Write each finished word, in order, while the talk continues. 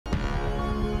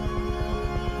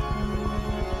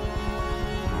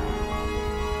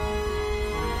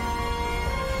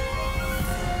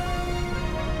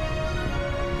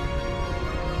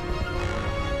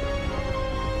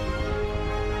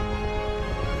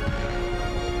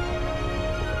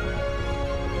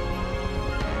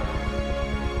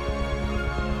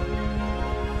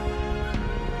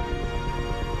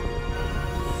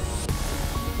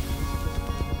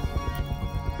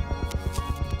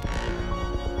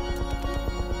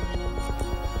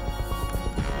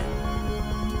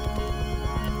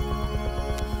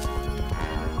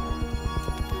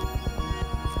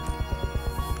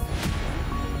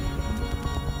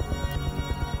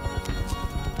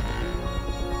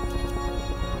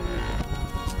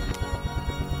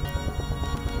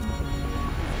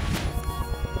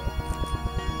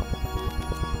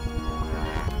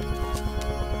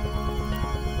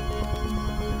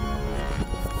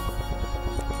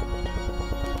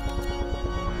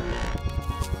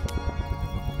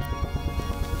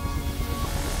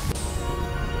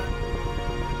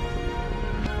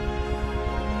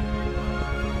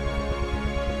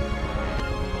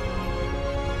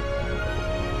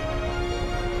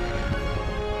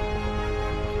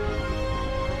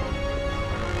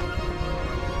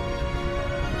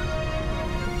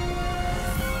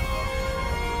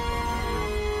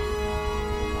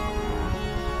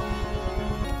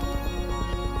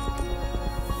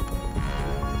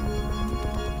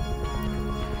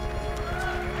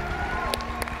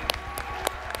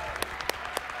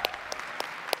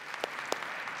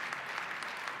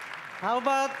How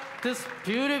about this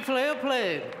beautiful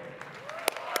airplane?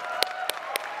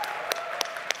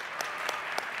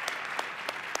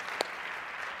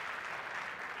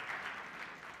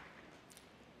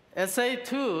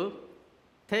 S-A2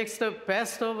 takes the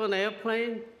best of an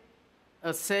airplane,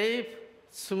 a safe,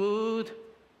 smooth,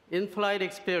 in-flight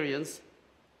experience,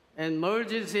 and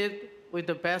merges it with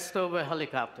the best of a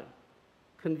helicopter.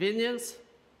 Convenience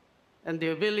and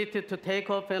the ability to take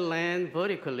off and land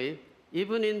vertically,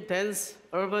 even in dense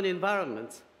urban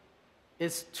environments,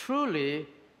 is truly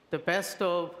the best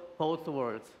of both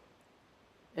worlds.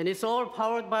 And it's all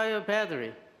powered by a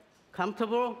battery,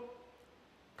 comfortable,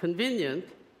 convenient,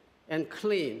 and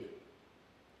clean.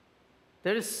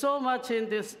 There is so much in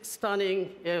this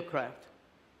stunning aircraft.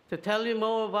 To tell you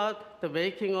more about the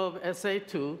making of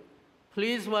S-A2,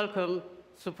 please welcome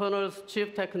Supernal's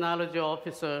Chief Technology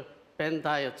Officer, Ben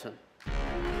Dietzen.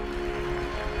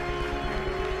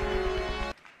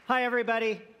 Hi,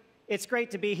 everybody. It's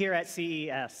great to be here at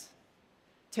CES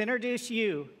to introduce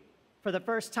you for the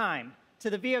first time to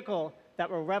the vehicle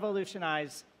that will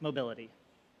revolutionize mobility.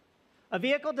 A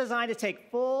vehicle designed to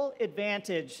take full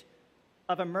advantage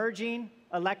of emerging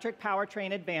electric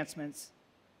powertrain advancements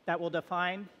that will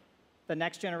define the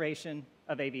next generation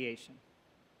of aviation.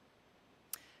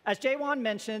 As Jaewon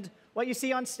mentioned, what you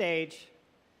see on stage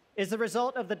is the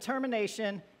result of the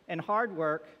determination and hard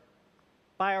work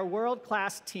by our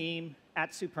world-class team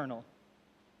at Supernal.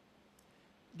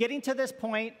 Getting to this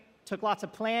point took lots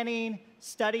of planning,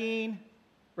 studying,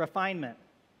 refinement.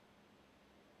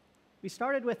 We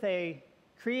started with a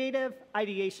creative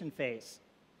ideation phase.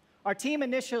 Our team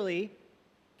initially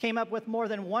came up with more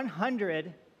than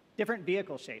 100 different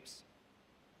vehicle shapes.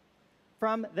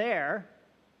 From there,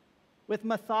 with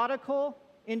methodical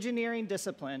engineering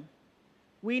discipline,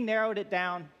 we narrowed it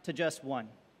down to just one.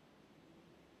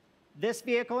 This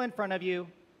vehicle in front of you,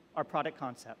 our product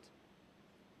concept.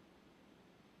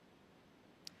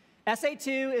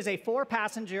 S-A2 is a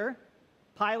 4-passenger,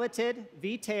 piloted,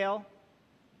 V-tail,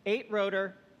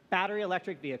 8-rotor, battery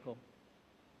electric vehicle.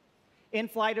 In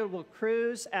flight, it will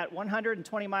cruise at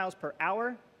 120 miles per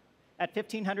hour at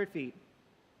 1,500 feet.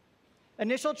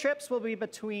 Initial trips will be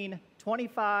between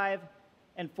 25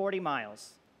 and 40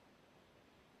 miles.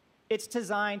 It's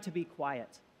designed to be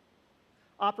quiet,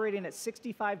 operating at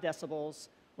 65 decibels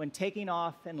when taking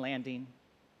off and landing,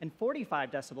 and 45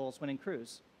 decibels when in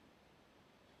cruise.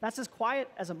 That's as quiet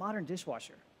as a modern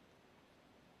dishwasher.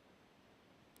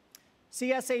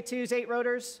 SA2's 8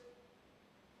 rotors,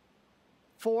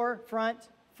 4 front,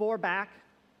 4 back,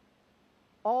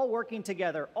 all working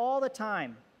together all the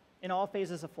time in all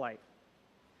phases of flight.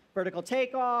 Vertical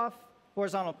takeoff,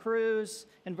 horizontal cruise,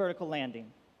 and vertical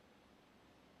landing.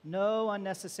 No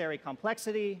unnecessary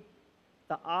complexity,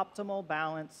 the optimal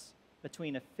balance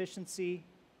between efficiency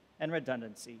and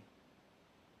redundancy.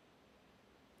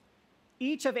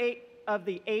 Each of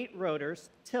the 8 rotors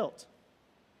tilt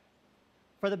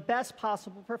for the best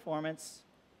possible performance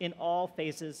in all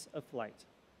phases of flight.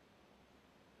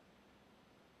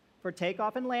 For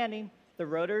takeoff and landing, the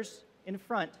rotors in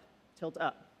front tilt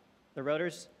up. The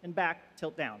rotors in back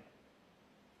tilt down,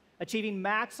 achieving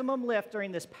maximum lift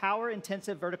during this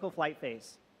power-intensive vertical flight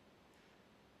phase.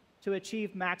 To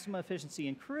achieve maximum efficiency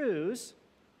in cruise,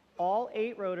 all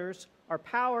 8 rotors are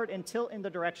powered and tilt in the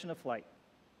direction of flight.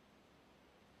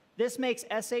 This makes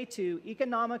SA2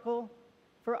 economical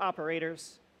for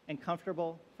operators and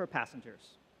comfortable for passengers.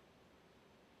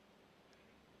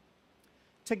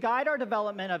 To guide our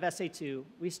development of SA2,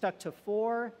 we stuck to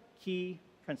 4 key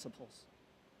principles.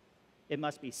 It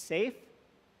must be safe,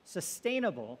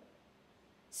 sustainable,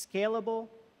 scalable,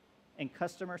 and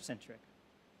customer-centric.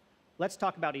 Let's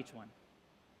talk about each one.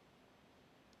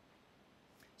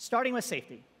 Starting with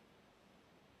safety.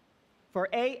 For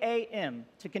AAM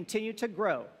to continue to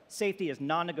grow, safety is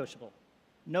non-negotiable.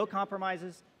 No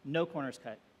compromises, no corners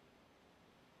cut.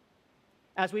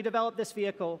 As we develop this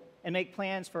vehicle and make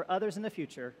plans for others in the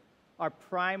future, our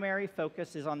primary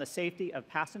focus is on the safety of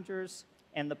passengers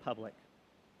and the public.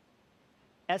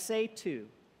 SA2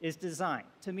 is designed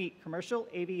to meet commercial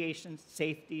aviation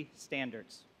safety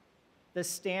standards, the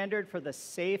standard for the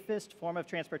safest form of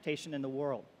transportation in the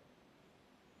world.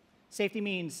 Safety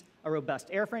means a robust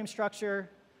airframe structure,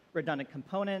 redundant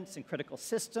components and critical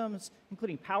systems,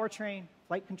 including powertrain,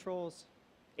 flight controls,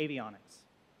 avionics,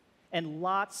 and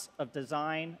lots of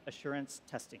design assurance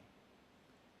testing.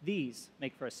 These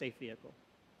make for a safe vehicle.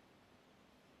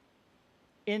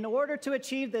 In order to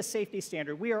achieve this safety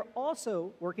standard, we are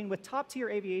also working with top-tier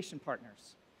aviation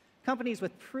partners, companies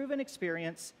with proven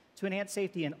experience to enhance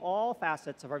safety in all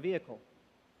facets of our vehicle.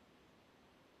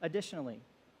 Additionally,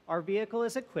 our vehicle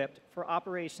is equipped for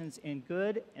operations in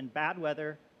good and bad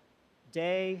weather,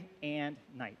 day and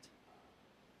night.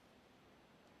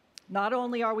 Not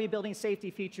only are we building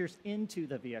safety features into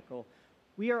the vehicle,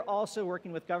 we are also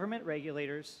working with government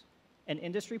regulators and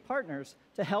industry partners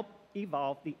to help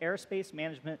evolve the aerospace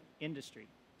management industry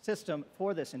system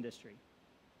for this industry.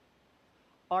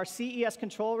 Our CES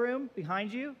control room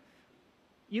behind you,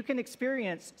 you can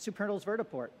experience Supernal's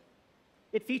vertiport.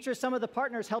 It features some of the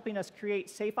partners helping us create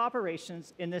safe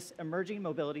operations in this emerging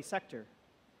mobility sector.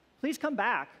 Please come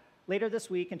back later this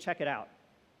week and check it out.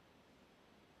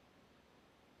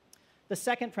 The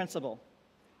second principle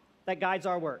that guides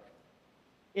our work,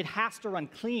 it has to run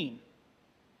clean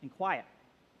and quiet.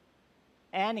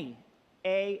 Any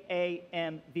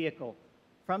AAM vehicle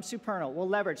from Supernal will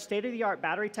leverage state-of-the-art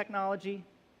battery technology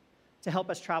to help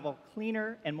us travel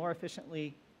cleaner and more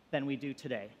efficiently than we do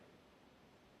today.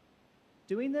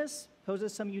 Doing this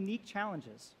poses some unique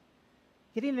challenges.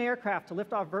 Getting an aircraft to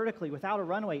lift off vertically without a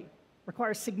runway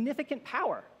requires significant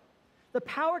power. The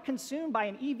power consumed by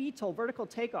an eVTOL vertical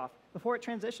takeoff before it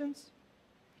transitions,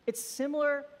 it's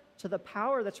similar to the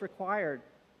power that's required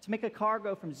to make a car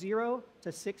go from 0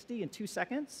 to 60 in 2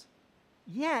 seconds,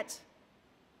 yet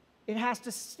it has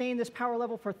to sustain this power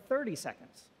level for 30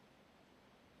 seconds.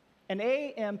 An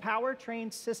AAM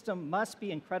powertrain system must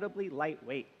be incredibly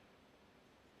lightweight.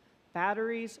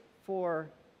 Batteries for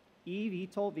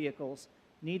eVTOL vehicles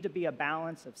need to be a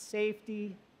balance of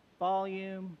safety,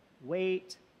 volume,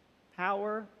 weight,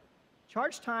 power,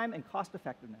 charge time, and cost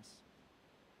effectiveness.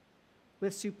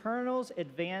 With Supernal's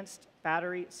advanced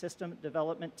battery system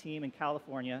development team in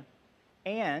California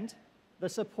and the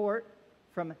support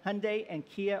from Hyundai and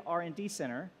Kia R&D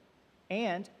Center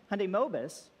and Hyundai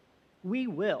Mobis, we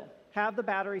will have the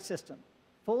battery system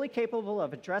fully capable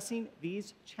of addressing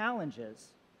these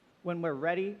challenges when we're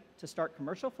ready to start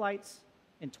commercial flights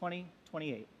in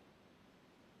 2028.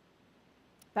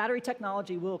 Battery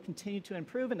technology will continue to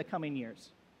improve in the coming years.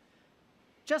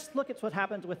 Just look at what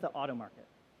happens with the auto market.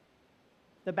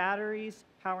 The batteries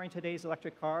powering today's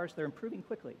electric cars, they're improving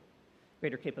quickly.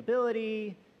 Greater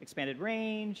capability, expanded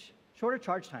range, shorter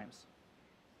charge times.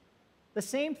 The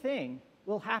same thing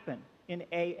will happen in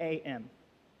AAM.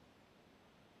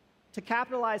 To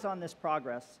capitalize on this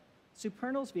progress,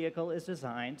 Supernal's vehicle is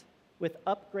designed with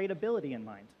upgradability in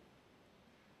mind.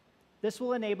 This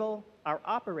will enable our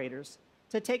operators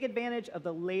to take advantage of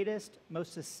the latest,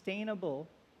 most sustainable,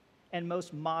 and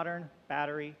most modern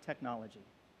battery technology.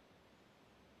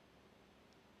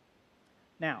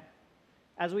 Now,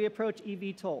 as we approach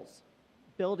eVTOLs,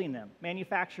 building them,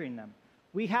 manufacturing them,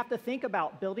 we have to think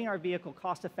about building our vehicle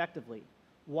cost effectively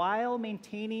while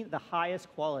maintaining the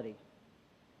highest quality.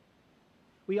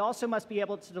 We also must be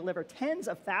able to deliver tens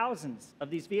of thousands of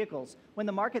these vehicles when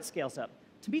the market scales up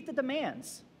to meet the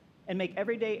demands and make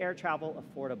everyday air travel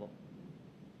affordable.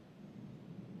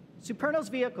 Supernal's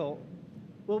vehicle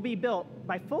will be built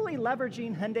by fully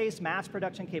leveraging Hyundai's mass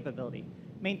production capability,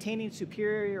 maintaining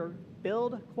superior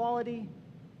build quality,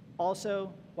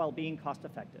 also while being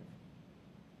cost-effective.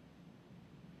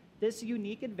 This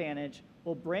unique advantage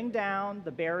will bring down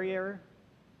the barrier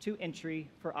to entry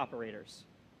for operators,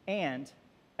 and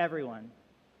everyone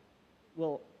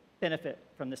will benefit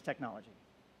from this technology.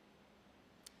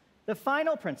 The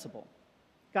final principle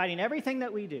guiding everything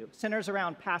that we do centers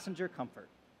around passenger comfort.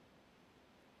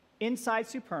 Inside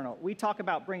Supernal, we talk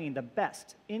about bringing the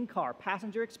best in-car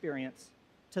passenger experience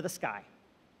to the sky.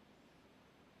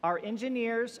 Our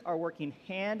engineers are working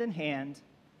hand in hand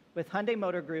with Hyundai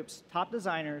Motor Group's top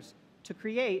designers to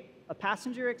create a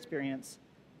passenger experience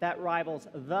that rivals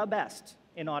the best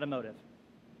in automotive.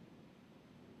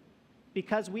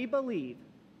 Because we believe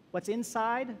what's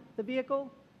inside the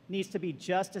vehicle needs to be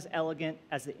just as elegant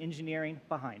as the engineering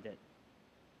behind it.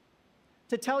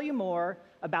 To tell you more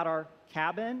about our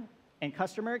cabin and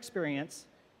customer experience,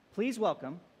 please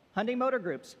welcome Hyundai Motor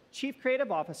Group's Chief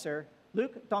Creative Officer,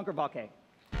 Luc Donkervalke.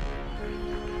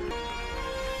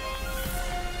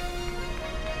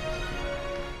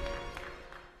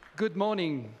 Good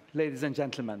morning, ladies and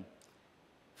gentlemen.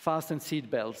 Fasten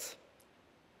seatbelts.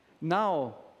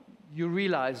 Now you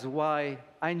realize why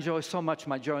I enjoy so much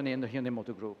my journey in the Hyundai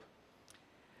Motor Group.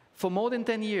 For more than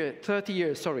 30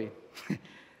 years,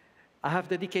 I have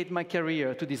dedicated my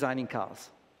career to designing cars,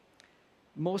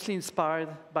 mostly inspired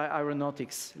by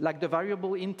aeronautics, like the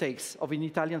variable intakes of an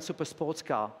Italian super sports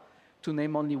car, to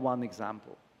name only one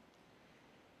example.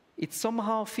 It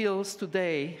somehow feels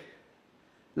today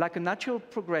like a natural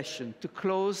progression to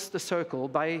close the circle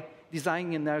by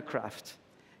designing an aircraft,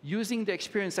 using the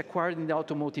experience acquired in the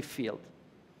automotive field.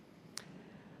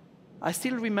 I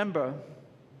still remember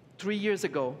 3 years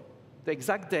ago the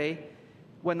exact day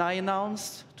when I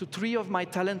announced to 3 of my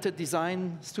talented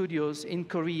design studios in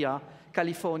Korea,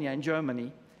 California, and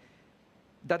Germany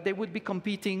that they would be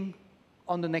competing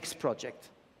on the next project.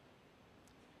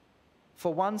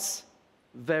 For once,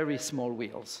 very small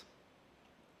wheels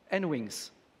and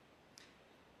wings.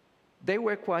 They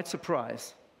were quite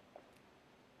surprised,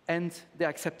 and they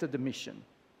accepted the mission.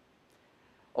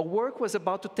 Our work was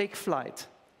about to take flight,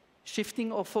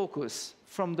 shifting our focus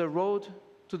from the road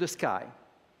to the sky,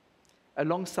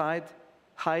 alongside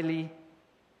highly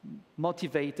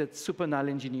motivated Supernal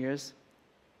engineers.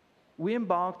 We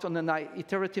embarked on an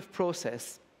iterative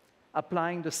process,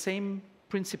 applying the same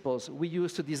principles we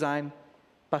use to design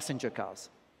passenger cars,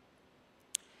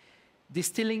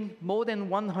 distilling more than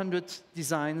 100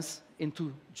 designs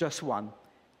into just one,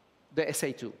 the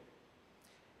S-A2.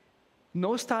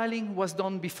 No styling was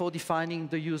done before defining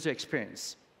the user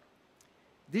experience.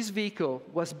 This vehicle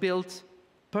was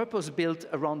purpose-built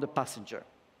around the passenger.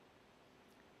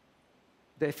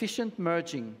 The efficient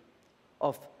merging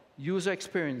of user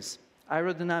experience,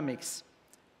 aerodynamics,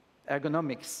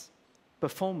 ergonomics,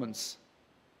 performance,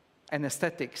 and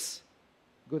aesthetics,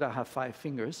 good I have 5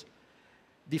 fingers,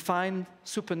 defined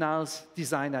Supernal's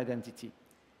design identity: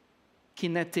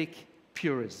 kinetic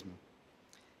purism.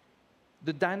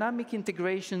 The dynamic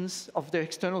integrations of the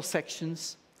external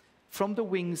sections, from the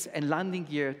wings and landing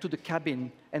gear to the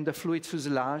cabin and the fluid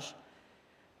fuselage,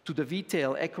 to the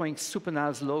V-tail echoing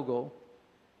Supernal's logo,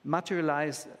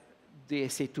 materialized the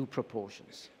S-A2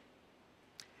 proportions.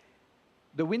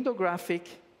 The window graphic,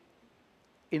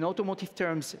 in automotive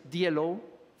terms DLO,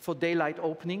 for daylight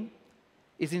opening,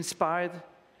 is inspired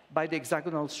by the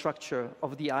hexagonal structure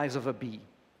of the eyes of a bee.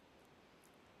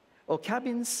 Our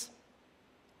cabin's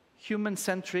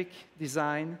human-centric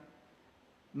design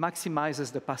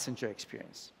maximizes the passenger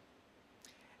experience.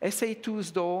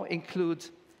 S-A2's door include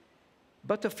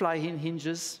butterfly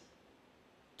hinges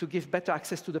to give better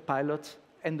access to the pilot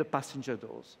and the passenger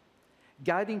doors,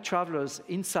 guiding travelers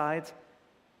inside,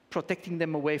 protecting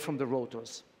them away from the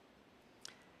rotors.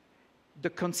 The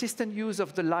consistent use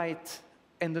of the light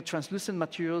and the translucent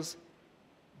materials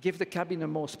give the cabin a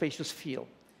more spacious feel,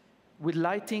 with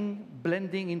lighting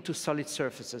blending into solid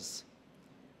surfaces,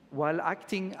 while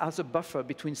acting as a buffer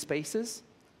between spaces.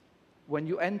 When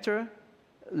you enter,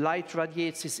 light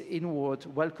radiates inward,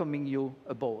 welcoming you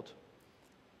aboard.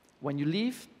 When you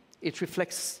leave, it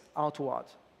reflects outward.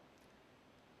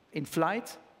 In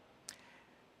flight,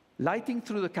 lighting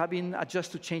through the cabin adjusts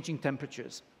to changing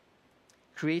temperatures,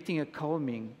 creating a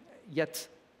calming yet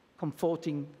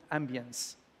comforting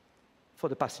ambience for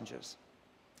the passengers.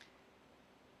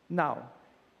 Now,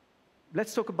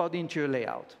 let's talk about the interior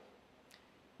layout,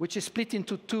 which is split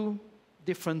into 2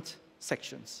 different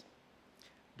sections: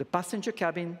 the passenger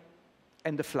cabin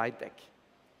and the flight deck,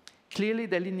 clearly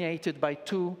delineated by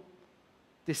 2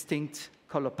 distinct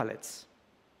color palettes.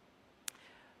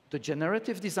 The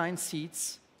generative design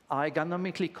seats are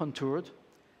ergonomically contoured.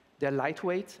 They're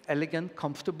lightweight, elegant,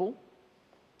 comfortable,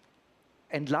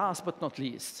 and last but not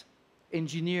least,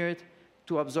 engineered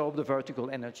to absorb the vertical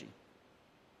energy.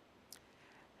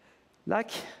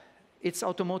 Like its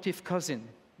automotive cousin,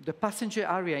 the passenger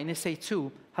area in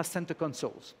S-A2 has center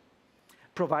consoles,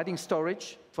 providing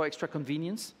storage for extra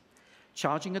convenience,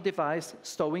 charging a device,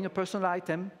 stowing a personal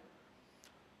item,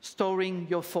 storing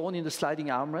your phone in the sliding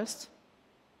armrest.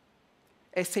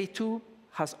 S-A2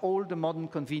 has all the modern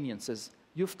conveniences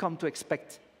you've come to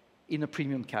expect in a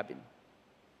premium cabin.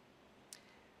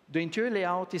 The interior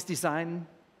layout is designed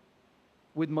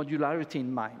with modularity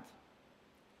in mind,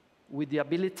 with the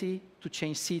ability to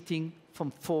change seating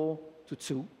from 4 to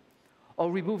 2,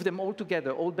 or remove them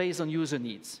altogether, all based on user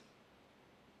needs.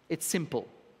 It's simple.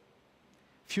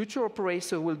 Future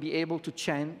operators will be able to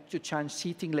change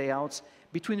seating layouts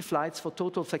between flights for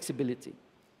total flexibility.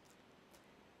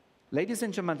 Ladies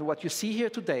and gentlemen, what you see here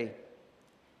today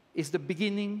is the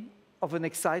beginning of an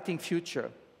exciting future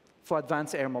for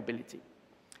advanced air mobility.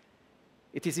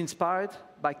 It is inspired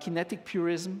by kinetic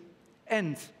purism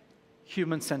and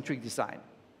human-centric design.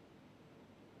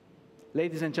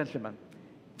 Ladies and gentlemen,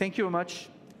 thank you very much,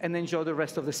 and enjoy the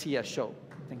rest of the CES show.